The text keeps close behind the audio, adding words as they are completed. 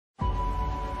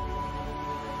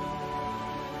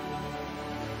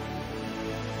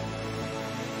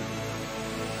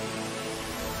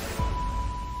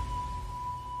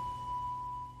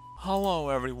Hello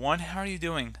everyone, how are you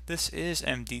doing? This is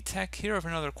MD Tech here with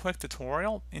another quick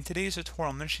tutorial. In today's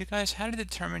tutorial, I'm going to show you guys how to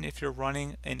determine if you're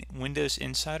running a Windows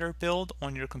Insider build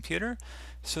on your computer.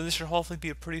 So this should hopefully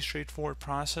be a pretty straightforward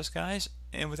process, guys.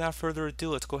 And without further ado,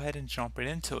 let's go ahead and jump right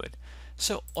into it.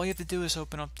 So all you have to do is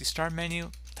open up the Start menu,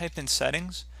 type in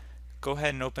Settings, go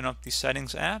ahead and open up the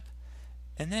Settings app,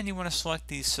 and then you want to select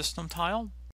the System tile.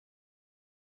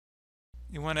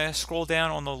 You want to scroll down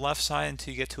on the left side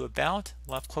until you get to About,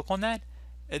 left click on that,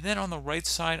 and then on the right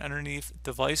side underneath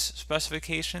Device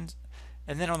Specifications,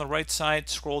 and then on the right side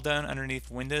scroll down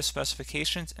underneath Windows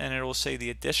Specifications and it will say the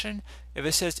edition. If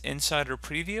it says Insider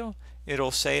Preview,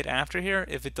 it'll say it after here.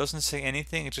 If it doesn't say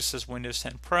anything, it just says Windows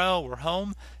 10 Pro or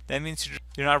Home, that means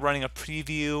you're not running a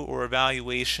preview or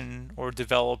evaluation or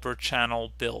developer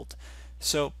channel build.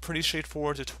 So pretty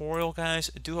straightforward tutorial, guys.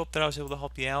 I do hope that I was able to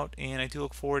help you out, and I do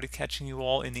look forward to catching you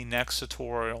all in the next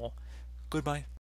tutorial. Goodbye.